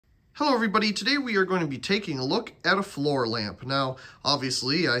Hello everybody, today we are going to be taking a look at a floor lamp. Now,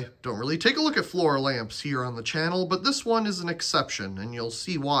 obviously, I don't really take a look at floor lamps here on the channel, but this one is an exception, and you'll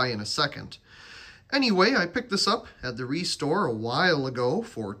see why in a second. Anyway, I picked this up at the Restore a while ago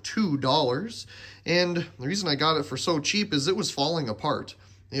for $2, and the reason I got it for so cheap is it was falling apart.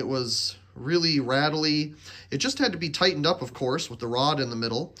 It was really rattly. It just had to be tightened up, of course, with the rod in the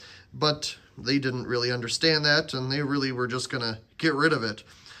middle, but they didn't really understand that, and they really were just gonna get rid of it.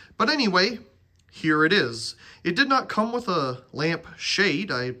 But anyway, here it is. It did not come with a lamp shade.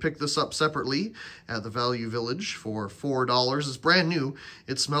 I picked this up separately at the Value Village for $4. It's brand new.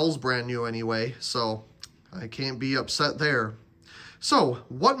 It smells brand new anyway, so I can't be upset there. So,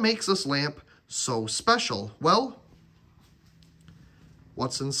 what makes this lamp so special? Well,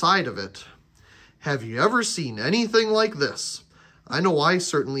 what's inside of it? Have you ever seen anything like this? I know I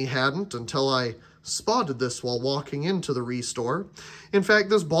certainly hadn't until I spotted this while walking into the Restore. In fact,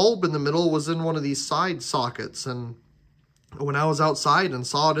 this bulb in the middle was in one of these side sockets, and when I was outside and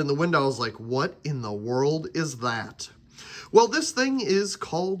saw it in the window, I was like, what in the world is that? Well, this thing is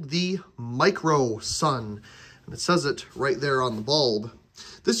called the Microsun, and it says it right there on the bulb.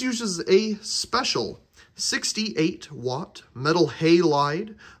 This uses a special 68-watt metal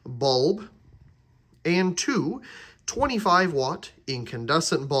halide bulb and two 25-watt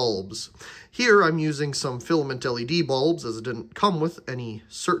incandescent bulbs. Here I'm using some filament LED bulbs as it didn't come with any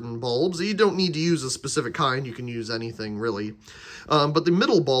certain bulbs. You don't need to use a specific kind, you can use anything really. But the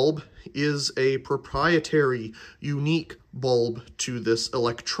middle bulb is a proprietary, unique bulb to this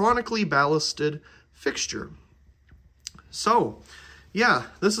electronically ballasted fixture. So, yeah,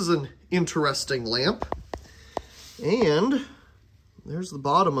 this is an interesting lamp. And there's the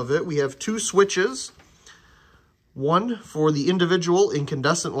bottom of it. We have two switches. One for the individual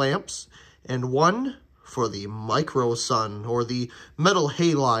incandescent lamps, and one for the Microsun, or the metal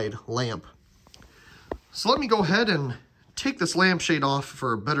halide lamp. So let me go ahead and take this lampshade off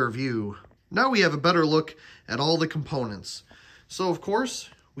for a better view. Now we have a better look at all the components. So of course,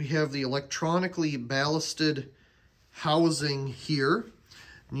 we have the electronically ballasted housing here.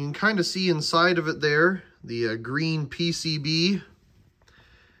 And you can kind of see inside of it there, the green PCB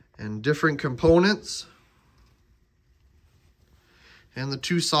and different components, and the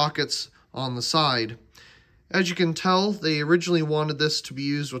two sockets on the side. As you can tell, they originally wanted this to be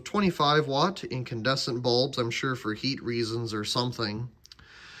used with 25-watt incandescent bulbs, I'm sure for heat reasons or something.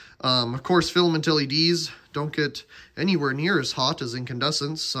 Of course, filament LEDs don't get anywhere near as hot as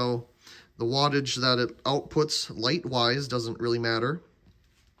incandescents, so the wattage that it outputs light-wise doesn't really matter.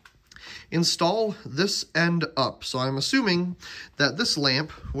 Install this end up. So I'm assuming that this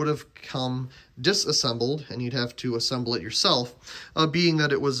lamp would have come disassembled and you'd have to assemble it yourself, being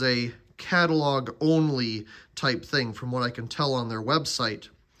that it was a catalog only type thing from what I can tell on their website.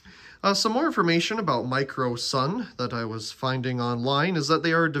 Some more information about Microsun that I was finding online is that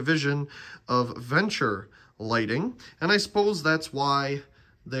they are a division of Venture Lighting, and I suppose that's why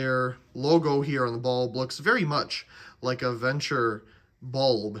their logo here on the bulb looks very much like a Venture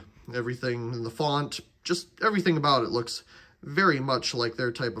bulb. Everything in the font, just everything about it looks very much like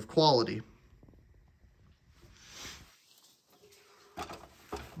their type of quality.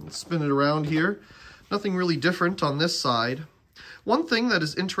 Let's spin it around here. Nothing really different on this side. One thing that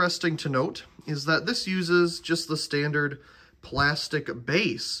is interesting to note is that this uses just the standard plastic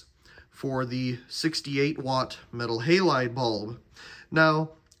base for the 68-watt metal halide bulb. Now,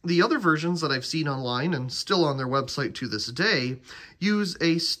 the other versions that I've seen online, and still on their website to this day, use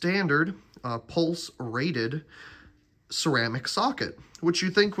a standard pulse-rated ceramic socket, which you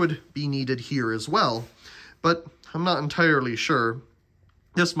think would be needed here as well, but I'm not entirely sure.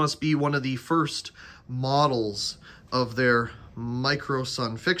 This must be one of the first models of their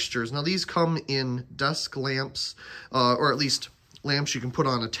Microsun fixtures. Now these come in desk lamps, or at least lamps you can put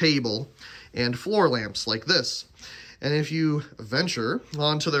on a table, and floor lamps like this. And if you venture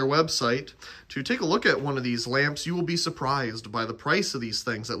onto their website to take a look at one of these lamps, you will be surprised by the price of these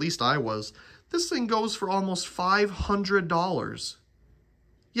things. At least I was. This thing goes for almost $500.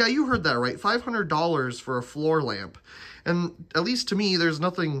 Yeah, you heard that right. $500 for a floor lamp. And at least to me, there's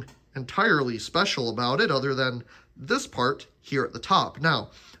nothing entirely special about it other than this part here at the top. Now,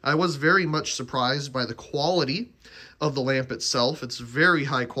 I was very much surprised by the quality of the lamp itself. It's very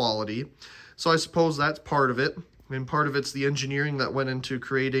high quality. So I suppose that's part of it. And part of it's the engineering that went into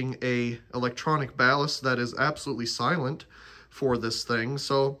creating a electronic ballast that is absolutely silent for this thing.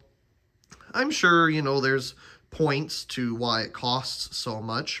 So I'm sure, you know, there's points to why it costs so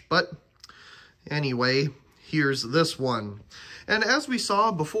much. But anyway, here's this one. And as we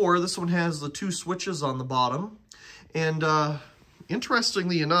saw before, this one has the two switches on the bottom. And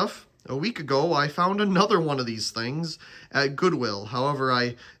interestingly enough, A week ago, I found another one of these things at Goodwill. However,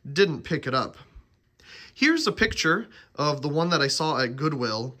 I didn't pick it up. Here's a picture of the one that I saw at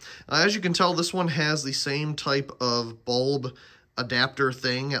Goodwill. As you can tell, this one has the same type of bulb adapter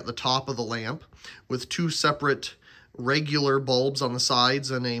thing at the top of the lamp with two separate regular bulbs on the sides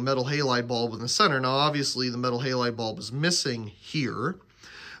and a metal halide bulb in the center. Now, obviously, the metal halide bulb is missing here,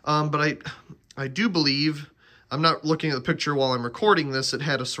 but I do believe, I'm not looking at the picture while I'm recording this, it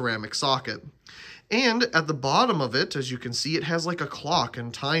had a ceramic socket. And at the bottom of it, as you can see, it has like a clock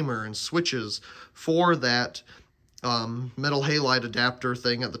and timer and switches for that metal halide adapter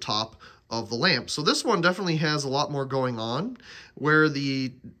thing at the top of the lamp. So this one definitely has a lot more going on, where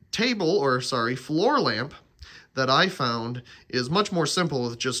the floor lamp that I found is much more simple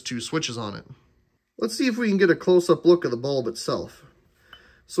with just two switches on it. Let's see if we can get a close-up look of the bulb itself.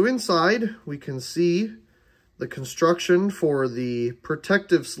 So inside, we can see the construction for the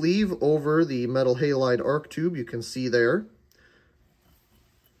protective sleeve over the metal halide arc tube. You can see there.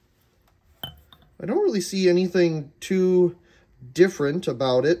 I don't really see anything too different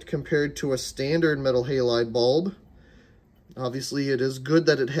about it compared to a standard metal halide bulb. Obviously, it is good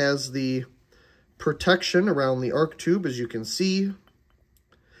that it has the protection around the arc tube, as you can see.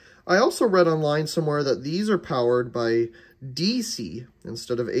 I also read online somewhere that these are powered by DC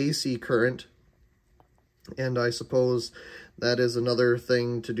instead of AC current. And I suppose that is another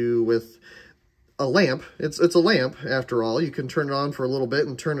thing to do with a lamp. It's a lamp, after all. You can turn it on for a little bit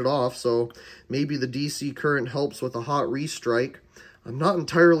and turn it off, so maybe the DC current helps with a hot restrike. I'm not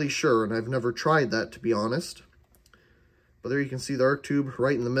entirely sure, and I've never tried that, to be honest. But there you can see the arc tube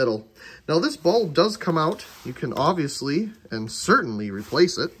right in the middle. Now, this bulb does come out. You can obviously and certainly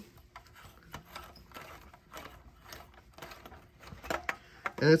replace it.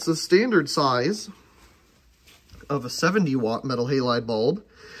 And it's a standard size of a 70-watt metal halide bulb.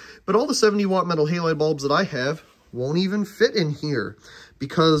 But all the 70-watt metal halide bulbs that I have won't even fit in here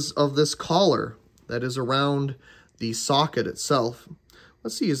because of this collar that is around the socket itself.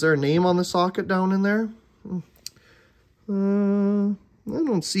 Let's see, is there a name on the socket down in there? I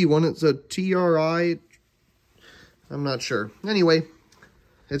don't see one. It's a TRI. I'm not sure. Anyway,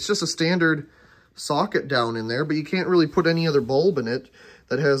 it's just a standard socket down in there, but you can't really put any other bulb in it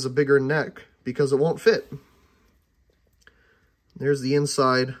that has a bigger neck because it won't fit. There's the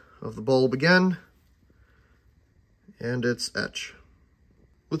inside of the bulb again, and its etch.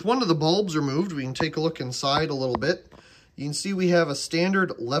 With one of the bulbs removed, we can take a look inside a little bit. You can see we have a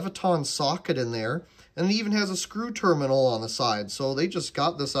standard Leviton socket in there, and it even has a screw terminal on the side. So they just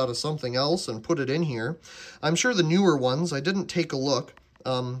got this out of something else and put it in here. I'm sure the newer ones, I didn't take a look,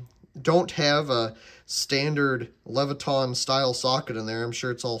 don't have a standard Leviton style socket in there. I'm sure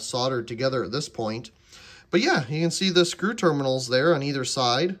it's all soldered together at this point. But yeah, you can see the screw terminals there on either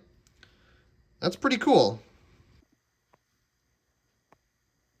side. That's pretty cool.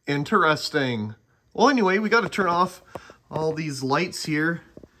 Interesting. Well, anyway, we got to turn off all these lights here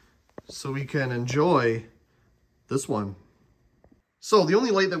so we can enjoy this one. So the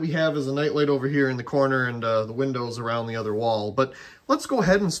only light that we have is a night light over here in the corner and the windows around the other wall. But let's go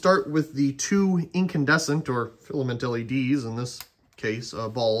ahead and start with the two incandescent or filament LEDs, in this case,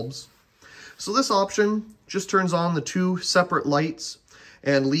 bulbs. So this option just turns on the two separate lights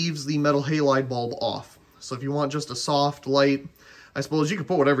and leaves the metal halide bulb off. So if you want just a soft light, I suppose you could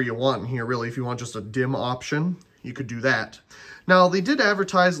put whatever you want in here, really. If you want just a dim option, you could do that. Now, they did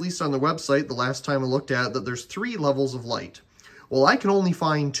advertise, at least on their website, the last time I looked at it, that there's 3 levels of light. Well, I can only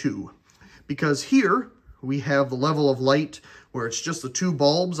find 2, because here we have the level of light where it's just the 2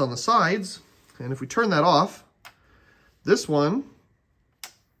 bulbs on the sides, and if we turn that off, this one,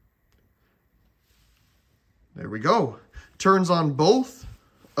 there we go, turns on both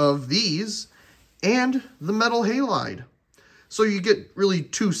of these and the metal halide. So you get really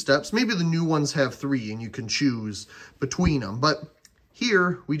 2 steps. Maybe the new ones have 3 and you can choose between them. But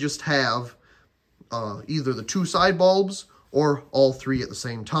here we just have either the 2 side bulbs or all 3 at the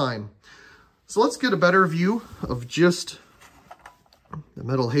same time. So let's get a better view of just the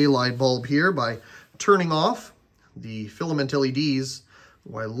metal halide bulb here by turning off the filament LEDs.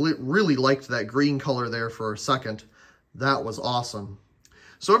 Oh, I really liked that green color there for a second. That was awesome.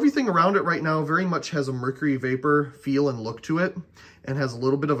 So everything around it right now very much has a mercury vapor feel and look to it, and has a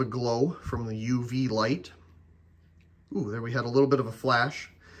little bit of a glow from the UV light. Ooh, there we had a little bit of a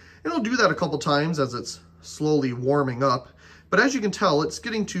flash. And it'll do that a couple times as it's slowly warming up. But as you can tell, it's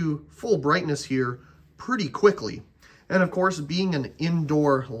getting to full brightness here pretty quickly. And of course, being an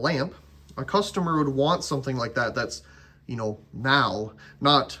indoor lamp, a customer would want something like that that's, you know, now,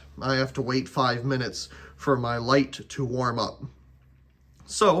 not I have to wait 5 minutes for my light to warm up.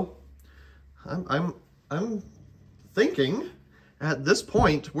 So I'm thinking at this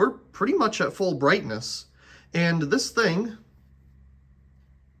point, we're pretty much at full brightness. And this thing,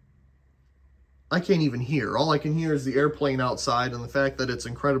 I can't even hear. All I can hear is the airplane outside and the fact that it's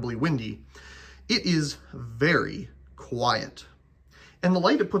incredibly windy. It is very quiet. And the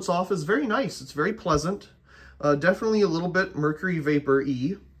light it puts off is very nice. It's very pleasant. Definitely a little bit mercury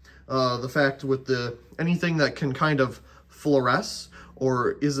vapor-y. The fact with anything that can kind of fluoresce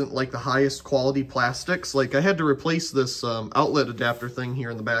or isn't like the highest quality plastics. Like I had to replace this outlet adapter thing here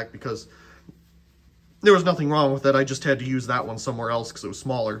in the back because there was nothing wrong with it. I just had to use that one somewhere else because it was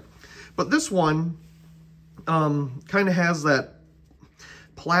smaller. But this one kind of has that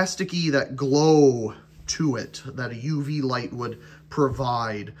plasticky, that glow to it that a UV light would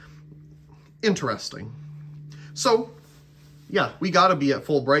provide. Interesting. So, yeah, we got to be at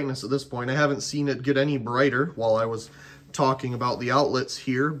full brightness at this point. I haven't seen it get any brighter while I was talking about the outlets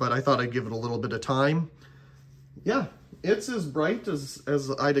here, but I thought I'd give it a little bit of time. Yeah, it's as bright as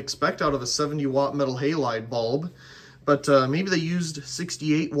I'd expect out of a 70-watt metal halide bulb, but maybe they used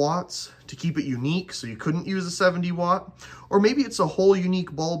 68 watts to keep it unique, so you couldn't use a 70-watt, or maybe it's a whole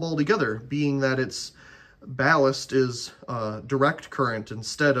unique bulb altogether, being that its ballast is direct current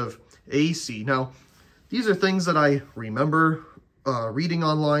instead of AC. Now, these are things that I remember reading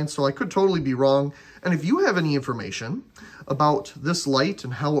online, so I could totally be wrong. And if you have any information about this light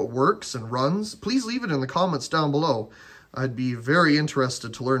and how it works and runs, please leave it in the comments down below. I'd be very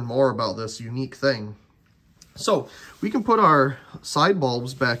interested to learn more about this unique thing. So we can put our side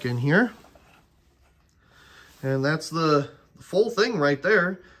bulbs back in here. And that's the full thing right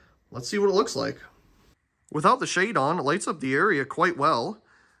there. Let's see what it looks like. Without the shade on, it lights up the area quite well.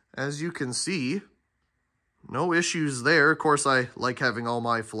 As you can see, no issues there. Of course, I like having all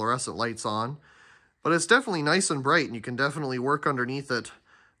my fluorescent lights on, but it's definitely nice and bright, and you can definitely work underneath it.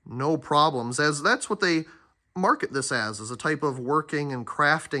 No problems, as that's what they market this as a type of working and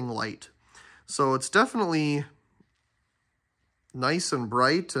crafting light. So it's definitely nice and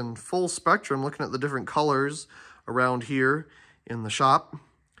bright and full spectrum, looking at the different colors around here in the shop.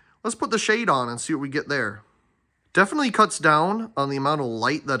 Let's put the shade on and see what we get there. Definitely cuts down on the amount of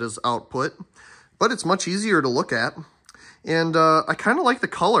light that is output, but it's much easier to look at. And I kind of like the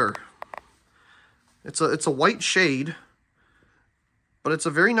color. It's a white shade, but it's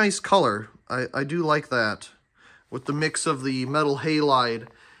a very nice color. I do like that, with the mix of the metal halide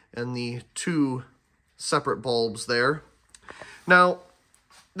and the two separate bulbs there. Now,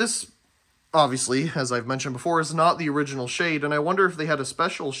 this, obviously, as I've mentioned before, is not the original shade, and I wonder if they had a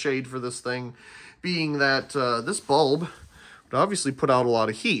special shade for this thing, being that this bulb would obviously put out a lot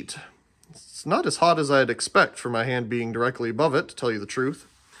of heat. It's not as hot as I'd expect for my hand being directly above it, to tell you the truth.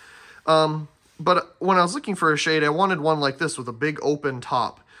 But when I was looking for a shade, I wanted one like this with a big open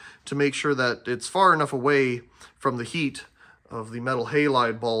top to make sure that it's far enough away from the heat of the metal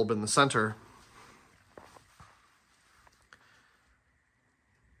halide bulb in the center.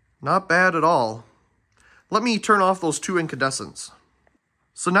 Not bad at all. Let me turn off those two incandescents.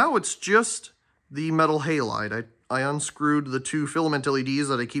 So now it's just the metal halide. I unscrewed the two filament LEDs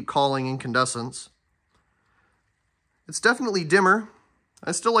that I keep calling incandescents. It's definitely dimmer.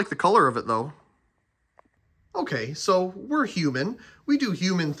 I still like the color of it though. Okay, so we're human. We do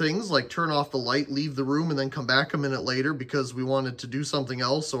human things like turn off the light, leave the room, and then come back a minute later because we wanted to do something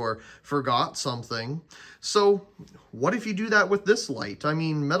else or forgot something. So what if you do that with this light? I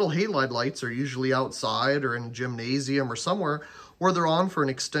mean, metal halide lights are usually outside or in a gymnasium or somewhere where they're on for an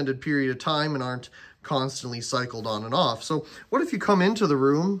extended period of time and aren't constantly cycled on and off. So what if you come into the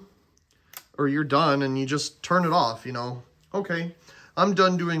room or you're done and you just turn it off, you know? Okay, I'm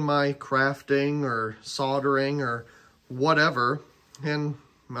done doing my crafting or soldering or whatever, and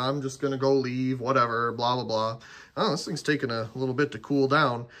I'm just going to go leave, whatever, blah, blah, blah. Oh, this thing's taking a little bit to cool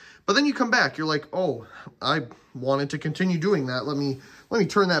down. But then you come back, you're like, oh, I wanted to continue doing that. Let me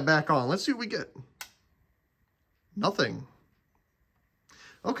turn that back on. Let's see what we get. Nothing.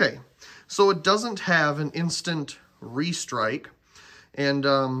 Okay, so it doesn't have an instant restrike, and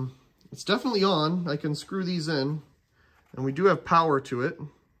it's definitely on. I can screw these in. And we do have power to it.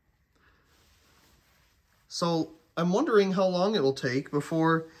 So I'm wondering how long it will take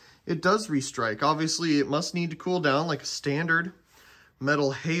before it does restrike. Obviously, it must need to cool down like a standard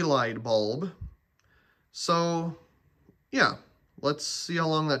metal halide bulb. So yeah, let's see how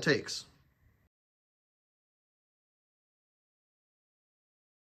long that takes.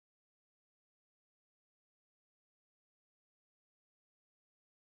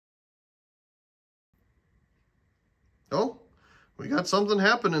 Oh, we got something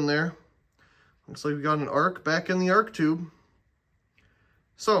happening there. Looks like we got an arc back in the arc tube.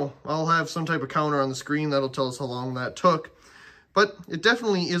 So I'll have some type of counter on the screen that'll tell us how long that took. But it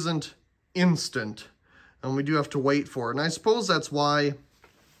definitely isn't instant, and we do have to wait for it. And I suppose that's why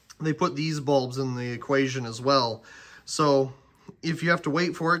they put these bulbs in the equation as well. So if you have to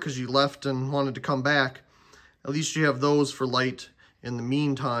wait for it because you left and wanted to come back, at least you have those for light in the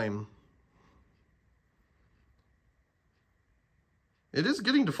meantime. It is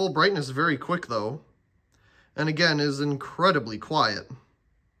getting to full brightness very quick though, and again is incredibly quiet.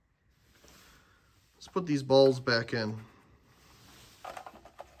 Let's put these bulbs back in.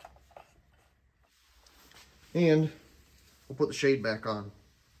 And we'll put the shade back on.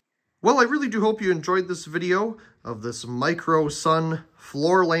 Well, I really do hope you enjoyed this video of this Microsun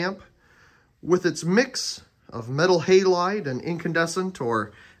floor lamp with its mix of metal halide and incandescent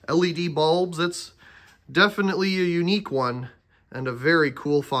or LED bulbs. It's definitely a unique one and a very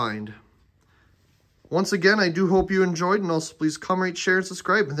cool find. Once again, I do hope you enjoyed, and also please comment, rate, share, and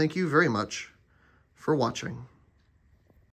subscribe, and thank you very much for watching.